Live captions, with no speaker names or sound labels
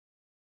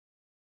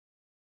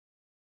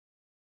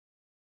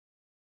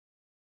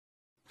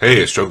Hey,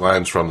 it's Joe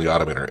Glines from the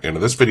Automator, and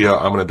in this video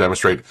I'm going to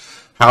demonstrate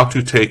how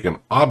to take an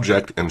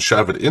object and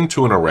shove it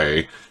into an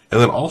array,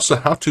 and then also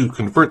how to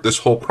convert this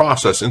whole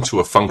process into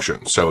a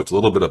function. So it's a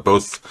little bit of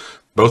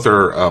both. Both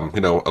are,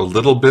 a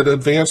little bit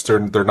advanced.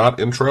 They're not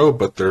intro,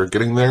 but they're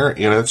getting there,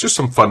 and it's just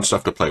some fun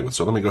stuff to play with.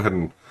 So let me go ahead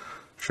and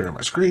share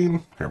my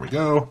screen. Here we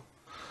go.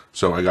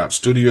 So I got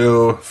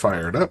Studio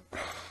fired up.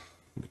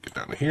 Let me get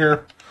down to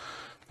here,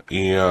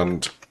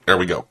 and there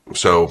we go.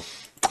 So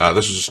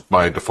this is just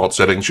my default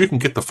settings. You can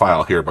get the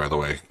file here, by the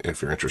way,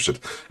 if you're interested.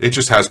 It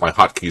just has my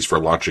hotkeys for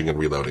launching and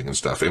reloading and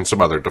stuff, and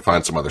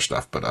define some other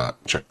stuff. But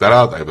check that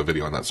out. I have a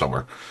video on that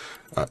somewhere.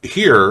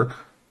 Here,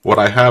 what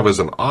I have is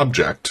an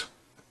object,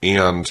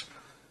 and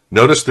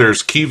notice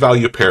there's key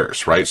value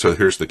pairs, right? So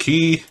here's the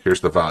key, here's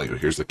the value,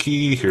 here's the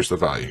key, here's the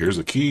value, here's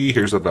the key,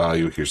 here's the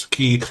value, here's the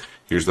key,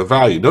 here's the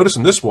value. Notice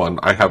in this one,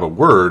 I have a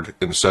word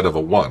instead of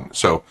a one.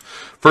 So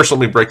first, let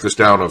me break this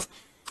down of,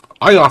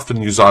 I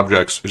often use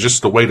objects as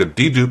just a way to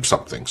dedupe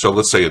something. So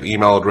let's say an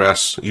email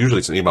address. Usually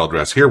it's an email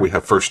address. Here we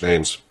have first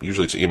names.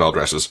 Usually it's email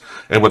addresses.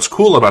 And what's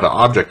cool about an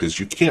object is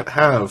you can't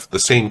have the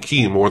same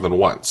key more than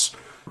once.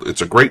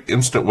 It's a great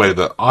instant way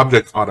the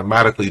object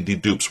automatically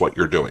dedupes what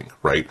you're doing,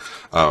 right?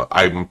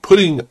 I'm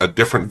putting a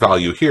different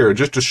value here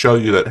just to show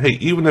you that, hey,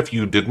 even if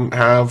you didn't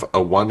have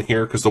a 1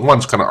 here, because the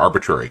 1's kind of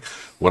arbitrary.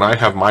 When I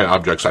have my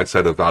objects, I'd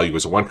set a value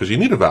as a 1 because you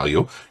need a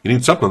value. You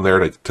need something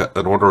there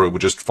in order it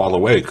would just fall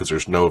away because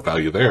there's no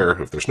value there.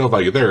 If there's no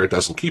value there, it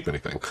doesn't keep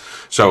anything.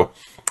 So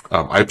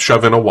I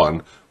shove in a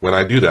 1 when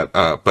I do that.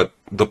 But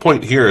the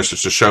point here is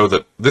just to show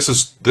that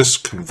this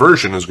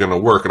conversion is going to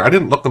work. And I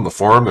didn't look in the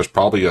forum. There's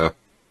probably a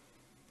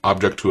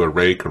object to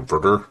array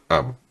converter.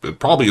 It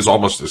probably is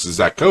almost this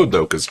exact code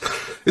though, because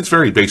it's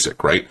very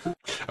basic, right?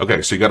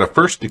 Okay, so you got to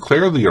first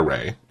declare the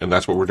array, and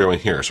that's what we're doing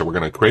here. So we're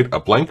going to create a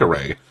blank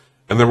array,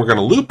 and then we're going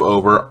to loop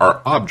over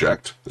our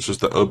object. This is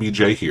the obj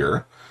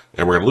here,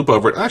 and we're going to loop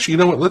over it. Actually, you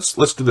know what?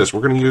 Let's do this.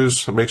 We're going to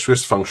use a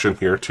makeswift function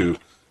here to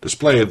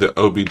display the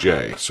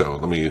obj. So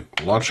let me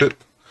launch it,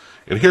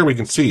 and here we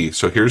can see.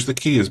 So here's the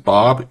key is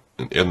Bob,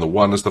 and the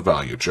 1 is the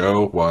value.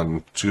 Joe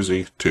 1,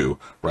 Susie 2,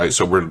 right?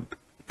 So we're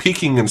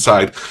peeking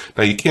inside.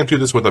 Now you can't do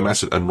this with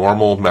a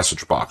normal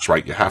message box,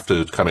 right? You have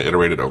to kind of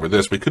iterate it over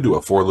this. We could do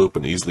a for loop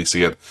and easily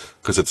see it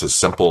because it's a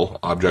simple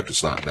object.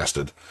 It's not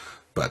nested.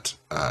 But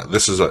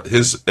this is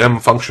his M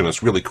function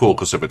is really cool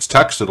because if it's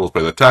text, it'll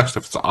display the text.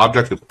 If it's an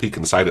object, it'll peek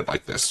inside it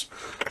like this.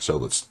 So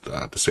let's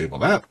disable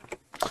that.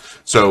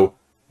 So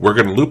we're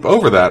going to loop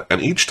over that,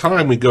 and each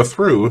time we go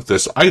through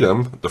this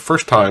item, the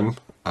first time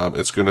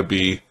it's going to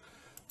be,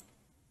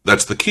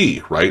 that's the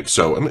key, right?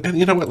 So, and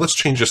you know what? Let's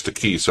change this to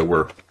key so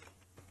we're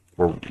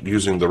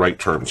using the right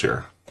terms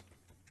here.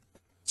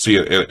 See,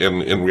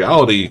 in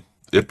reality,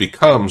 it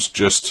becomes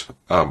just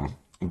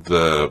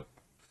the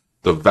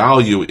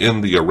value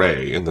in the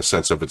array in the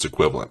sense of its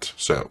equivalent.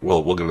 So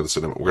we'll get into this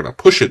in a minute. We're going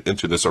to push it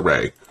into this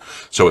array.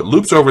 So it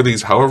loops over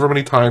these however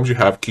many times you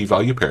have key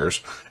value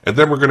pairs, and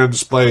then we're going to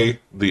display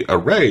the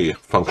array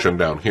function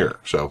down here.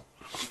 So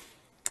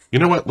you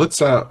know what? Let's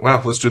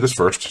do this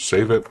first.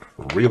 Save it,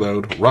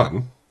 reload,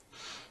 run.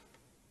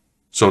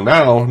 So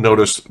now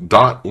notice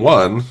dot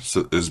 1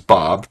 is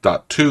Bob,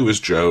 dot 2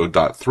 is Joe,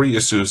 dot 3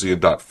 is Susie, and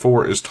dot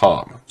 4 is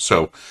Tom.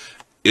 So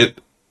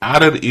it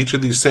added each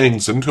of these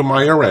things into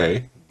my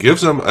array,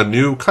 gives them a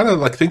new, kind of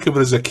like, think of it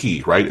as a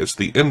key, right? It's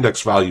the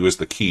index value is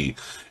the key.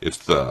 It's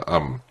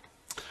the,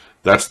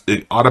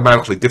 it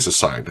automatically gets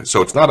assigned.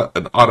 So it's not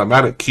an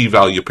automatic key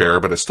value pair,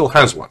 but it still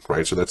has one,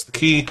 right? So that's the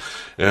key,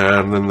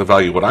 and then the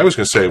value. What I was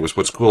going to say was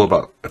what's cool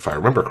about, if I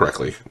remember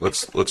correctly,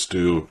 let's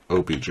do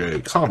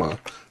obj, comma.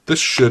 This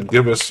should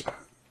give us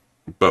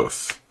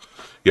both.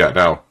 Yeah,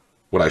 now,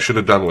 what I should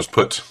have done was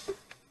put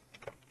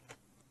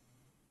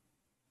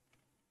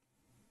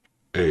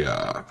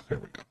here we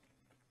go,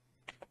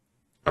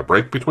 a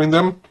break between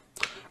them.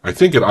 I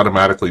think it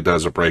automatically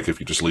does a break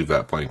if you just leave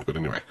that blank, but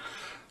anyway.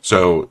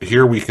 So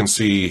here we can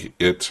see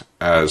it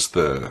as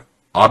the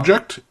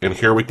object, and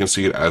here we can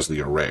see it as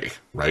the array,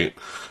 right?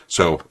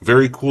 So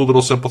very cool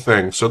little simple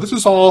thing. So this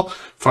is all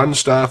fun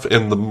stuff,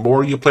 and the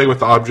more you play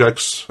with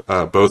objects,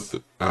 both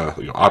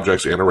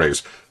objects and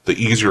arrays, the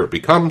easier it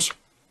becomes.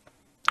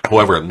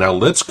 However, now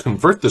let's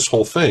convert this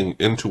whole thing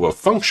into a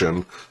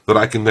function that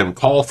I can then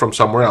call from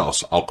somewhere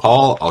else. I'll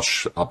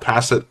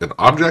pass it an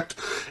object,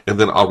 and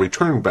then I'll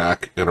return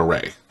back an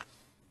array.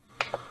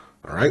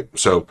 All right,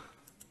 so.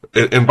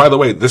 And by the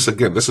way, this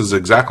is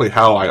exactly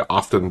how I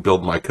often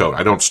build my code.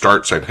 I don't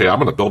start saying, hey, I'm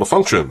going to build a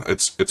function.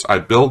 I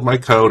build my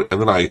code,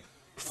 and then I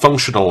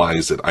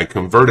functionalize it. I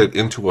convert it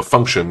into a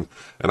function,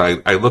 and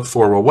I look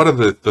for, well, what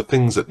are the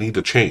things that need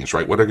to change,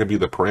 right? What are going to be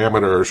the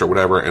parameters or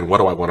whatever, and what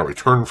do I want to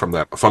return from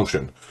that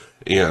function?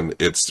 And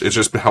it's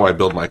just how I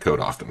build my code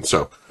often.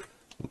 So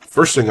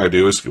first thing I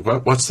do is,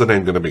 what's the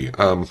name going to be?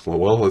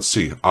 Well, let's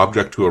see.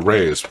 Object to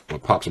array is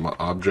what pops in my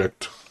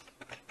object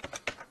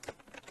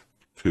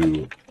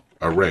to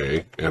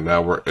array, and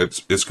now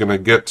it's going to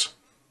get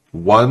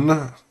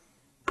one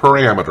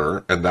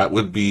parameter, and that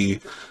would be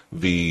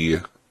the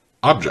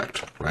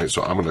object, right?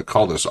 So I'm going to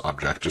call this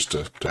object just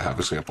to have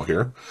a sample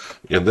here.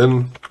 And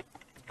then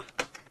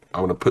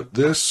I'm going to put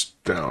this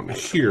down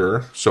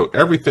here. So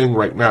everything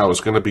right now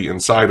is going to be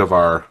inside of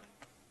our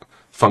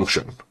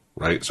function,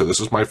 right? So this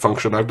is my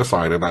function I've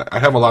defined, and I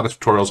have a lot of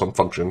tutorials on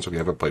functions if you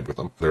haven't played with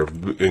them. They're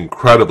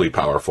incredibly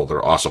powerful.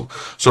 They're awesome.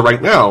 So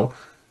right now,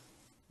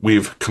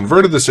 we've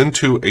converted this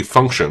into a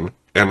function,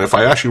 and if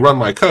I actually run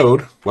my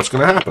code, what's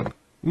going to happen?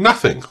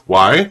 Nothing.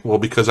 Why? Well,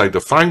 because I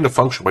defined a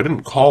function. I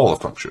didn't call a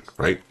function,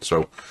 right?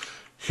 So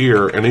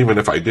here, and even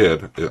if I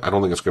did, I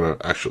don't think it's going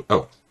to actually,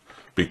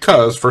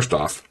 because first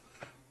off,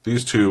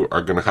 these two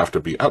are going to have to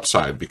be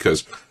outside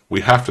because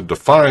we have to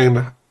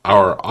define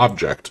our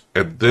object,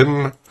 and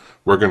then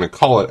we're going to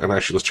call it, and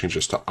actually let's change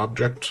this to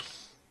object.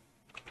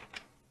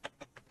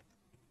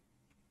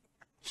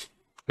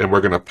 And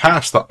we're going to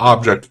pass the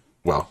object,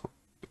 well,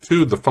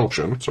 to the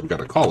function, so we've got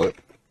to call it.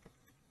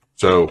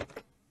 So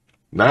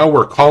now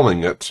we're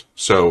calling it.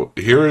 So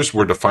here's,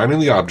 we're defining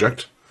the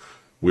object.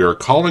 We are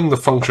calling the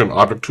function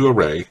object to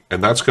array,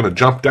 and that's going to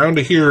jump down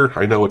to here.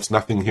 I know it's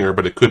nothing here,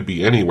 but it could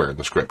be anywhere in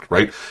the script,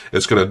 right?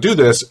 It's going to do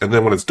this, and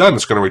then when it's done,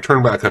 it's going to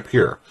return back up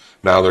here.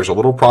 Now, there's a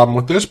little problem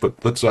with this,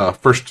 but let's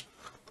first,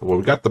 well,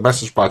 we got the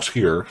message box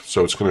here,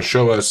 so it's going to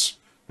show us,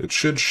 it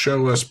should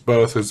show us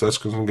both as that's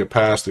going to get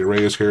passed. The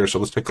array is here, so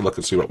let's take a look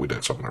and see what we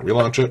did. So I'm going to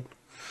relaunch it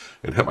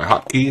and hit my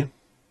hotkey.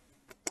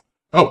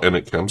 Oh, and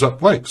it comes up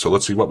blank. So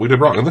let's see what we did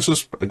wrong. And this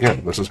is,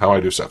 again, this is how I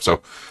do stuff.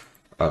 So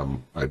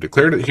I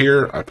declared it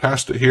here, I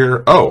passed it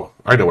here. Oh,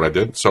 I know what I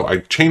did. So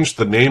I changed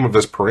the name of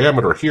this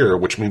parameter here,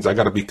 which means I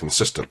got to be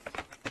consistent.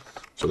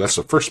 So that's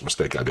the first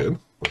mistake I did.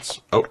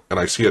 Oh, and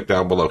I see it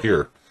down below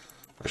here.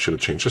 I should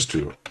have changed this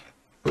to,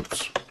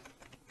 oops.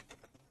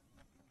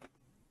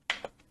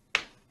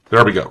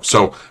 There we go.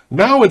 So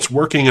now it's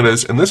working, and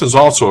this is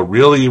also a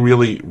really,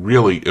 really,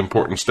 really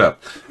important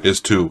step,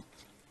 is to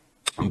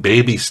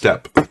baby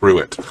step through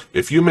it.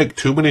 If you make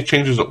too many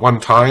changes at one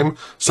time,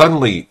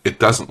 suddenly it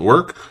doesn't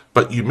work,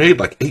 but you made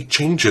like 8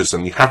 changes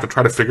and you have to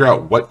try to figure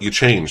out what you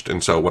changed.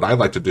 And so what I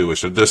like to do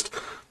is to just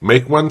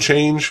make one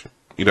change,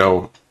 you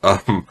know,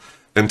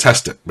 and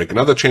test it. Make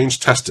another change,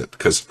 test it.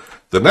 Because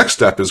the next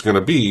step is going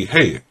to be,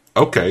 hey,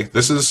 okay,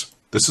 this is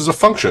a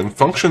function.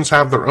 Functions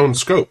have their own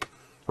scope,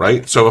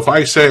 right? So if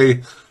I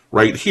say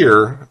right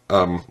here,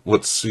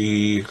 let's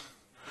see,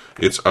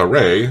 it's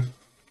array.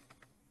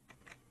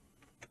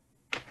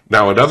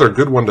 Now, another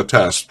good one to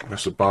test,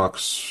 message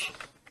box,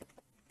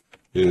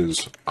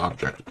 is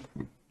object.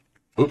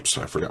 Oops,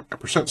 I forgot my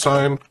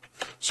 %.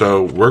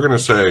 So we're going to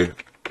say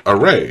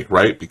array,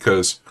 right?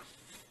 Because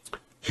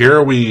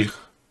here we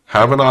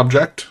have an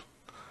object.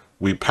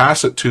 We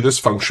pass it to this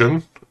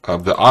function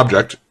of the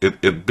object.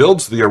 It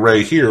builds the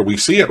array here. We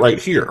see it right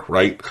here,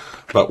 right?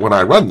 But when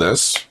I run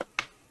this,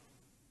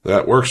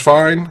 that works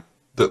fine.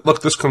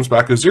 Look, this comes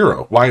back as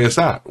 0. Why is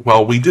that?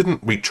 Well, we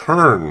didn't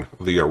return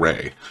the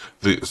array.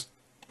 The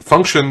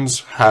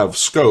functions have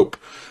scope,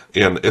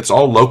 and it's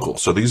all local.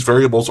 So these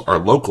variables are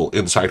local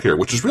inside here,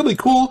 which is really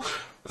cool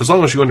as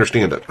long as you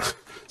understand it.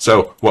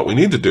 So what we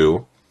need to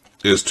do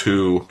is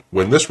to,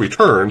 when this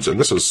returns, and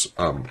this is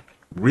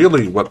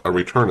really what a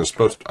return is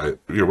supposed to,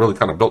 you're really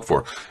kind of built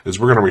for, is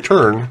we're going to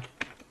return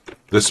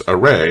this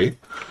array.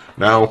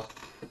 Now,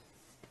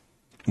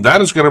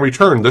 that is going to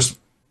return this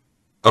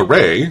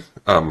array.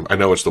 I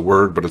know it's the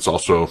word, but it's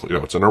also, you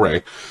know, it's an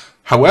array.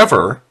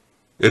 However,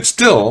 it's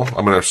still,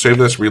 I'm going to save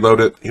this, reload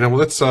it. You know,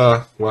 let's,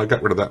 well, I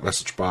got rid of that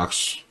message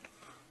box.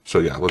 So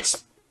yeah,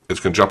 it's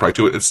going to jump right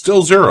to it. It's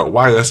still 0.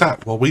 Why is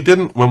that? Well, we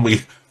didn't, when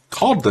we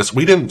called this,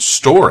 we didn't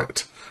store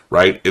it,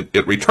 right?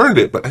 It returned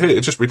it, but hey,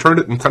 it just returned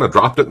it and kind of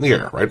dropped it in the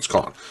air, right? It's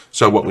gone.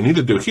 So what we need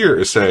to do here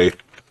is say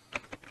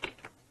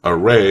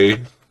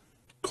array :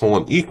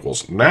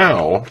 equals.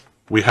 Now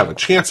we have a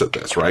chance at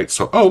this, right?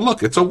 So, oh,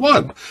 look, it's a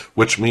 1,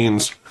 which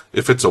means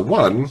if it's a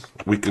 1,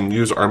 we can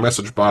use our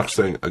message box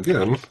thing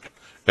again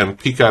and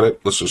peek at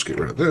it. Let's just get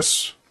rid of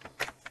this.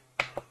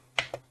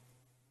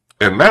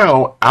 And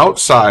now,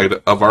 outside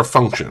of our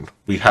function,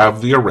 we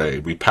have the array.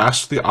 We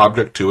passed the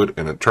object to it,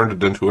 and it turned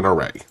it into an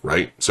array,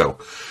 right? So,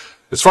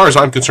 as far as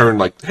I'm concerned,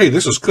 like, hey,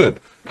 this is good.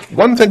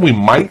 One thing we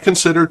might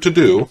consider to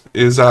do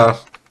is,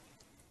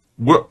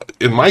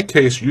 in my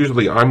case,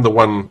 usually I'm the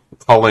one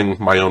calling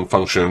my own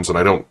functions, and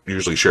I don't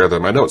usually share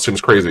them. I know it seems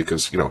crazy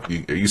because, you know,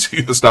 you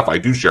see the stuff I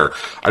do share.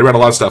 I read a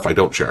lot of stuff I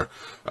don't share.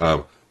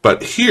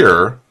 But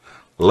here,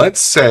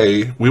 let's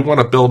say we want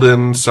to build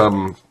in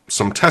some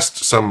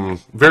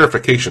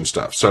verification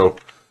stuff. So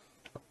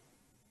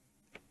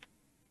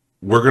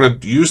we're going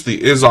to use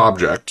the is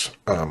object.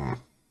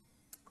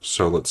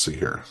 So let's see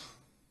here.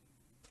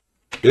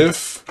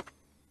 If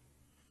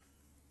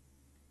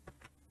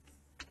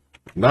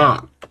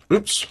not,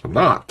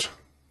 not.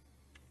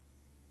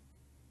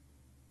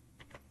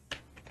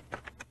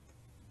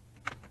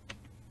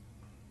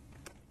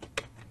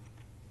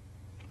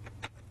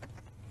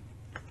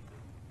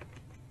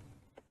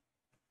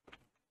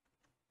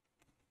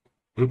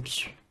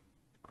 Oops.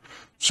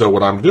 So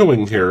what I'm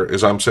doing here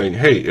is I'm saying,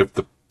 hey, if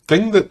the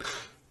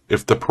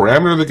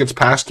parameter that gets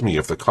passed to me,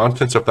 if the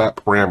contents of that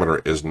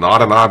parameter is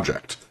not an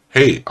object,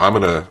 hey,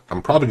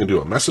 I'm probably gonna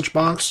do a message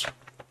box.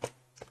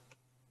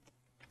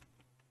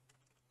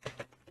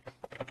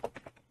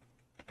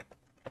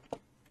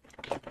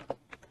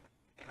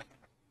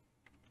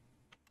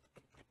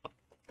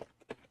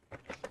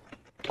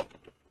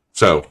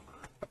 So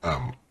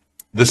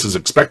this is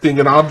expecting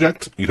an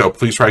object,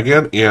 please try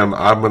again, and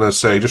I'm going to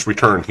say just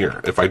return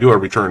here. If I do a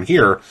return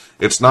here,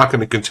 it's not going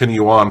to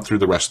continue on through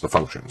the rest of the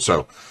function.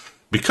 So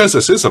because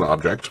this is an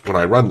object, when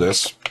I run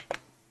this,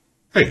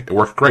 hey, it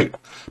worked great.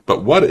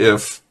 But what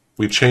if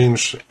we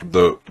change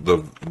the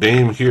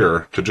name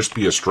here to just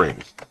be a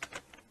string?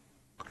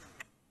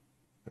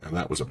 And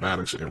that was a bad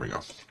example. Here we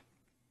go.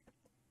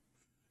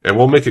 And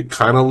we'll make it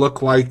kind of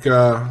look like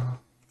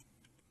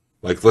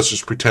let's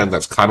just pretend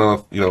that's kind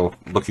of,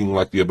 looking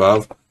like the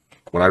above.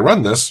 When I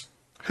run this,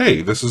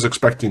 hey, this is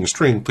expecting a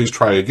string, please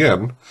try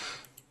again.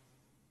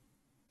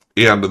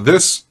 And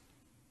this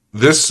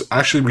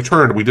actually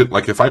returned, we did,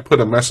 like if I put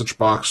a message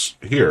box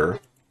here,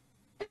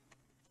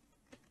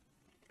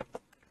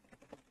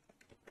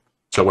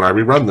 so when I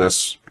rerun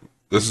this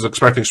is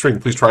expecting string,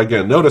 please try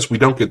again. Notice we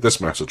don't get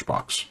this message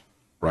box,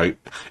 right?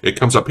 It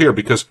comes up here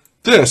because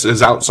this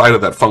is outside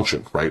of that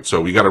function, right?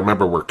 So we got to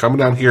remember we're coming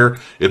down here,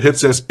 it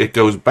hits this, it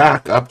goes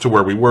back up to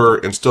where we were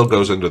and still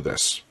goes into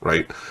this,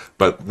 right?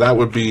 But that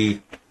would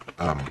be,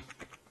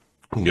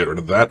 get rid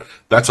of that.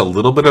 That's a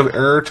little bit of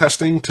error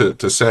testing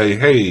to say,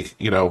 hey,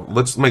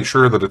 let's make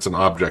sure that it's an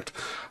object.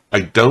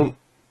 I don't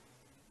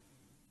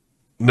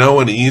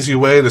know an easy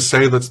way to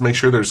say, let's make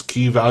sure there's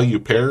key value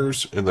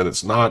pairs and that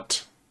it's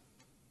not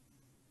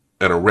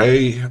an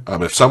array.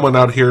 If someone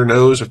out here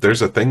knows if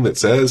there's a thing that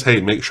says,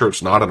 hey, make sure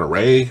it's not an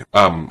array.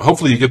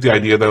 Hopefully you get the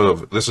idea though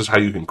of this is how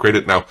you can create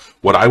it. Now,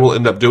 what I will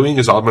end up doing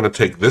is I'm going to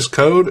take this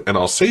code and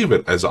I'll save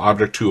it as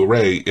object to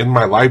array in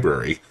my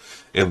library.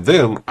 And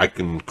then I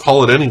can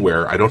call it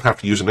anywhere. I don't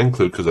have to use an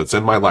include because it's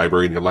in my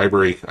library. In your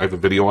library, I have a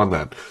video on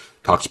that.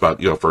 Talks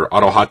about, for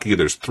AutoHotkey,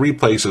 there's 3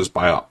 places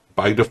by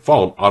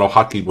default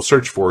AutoHotkey will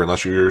search for,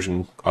 unless you're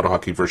using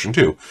AutoHotkey version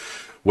 2,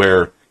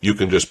 where you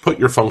can just put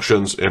your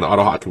functions and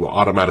AutoHotkey will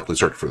automatically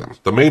search for them.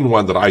 The main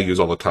one that I use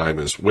all the time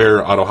is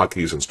where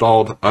AutoHotkey is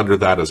installed. Under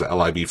that is a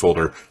lib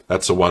folder.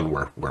 That's the one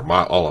where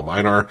all of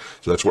mine are.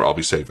 So that's where I'll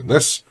be saving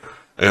this.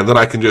 And then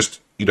I can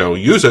just,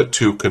 use it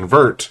to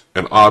convert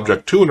an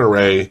object to an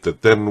array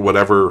that then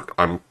whatever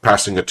I'm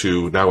passing it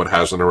to, now it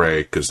has an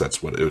array because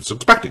that's what it was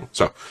expecting.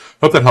 So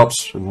hope that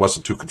helps and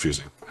wasn't too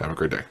confusing. Have a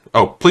great day.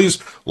 Oh,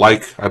 please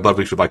I'd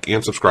love if you'd like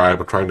and subscribe.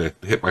 I'm trying to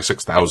hit my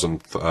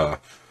 6,000th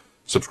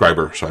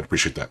subscriber, so I'd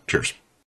appreciate that. Cheers.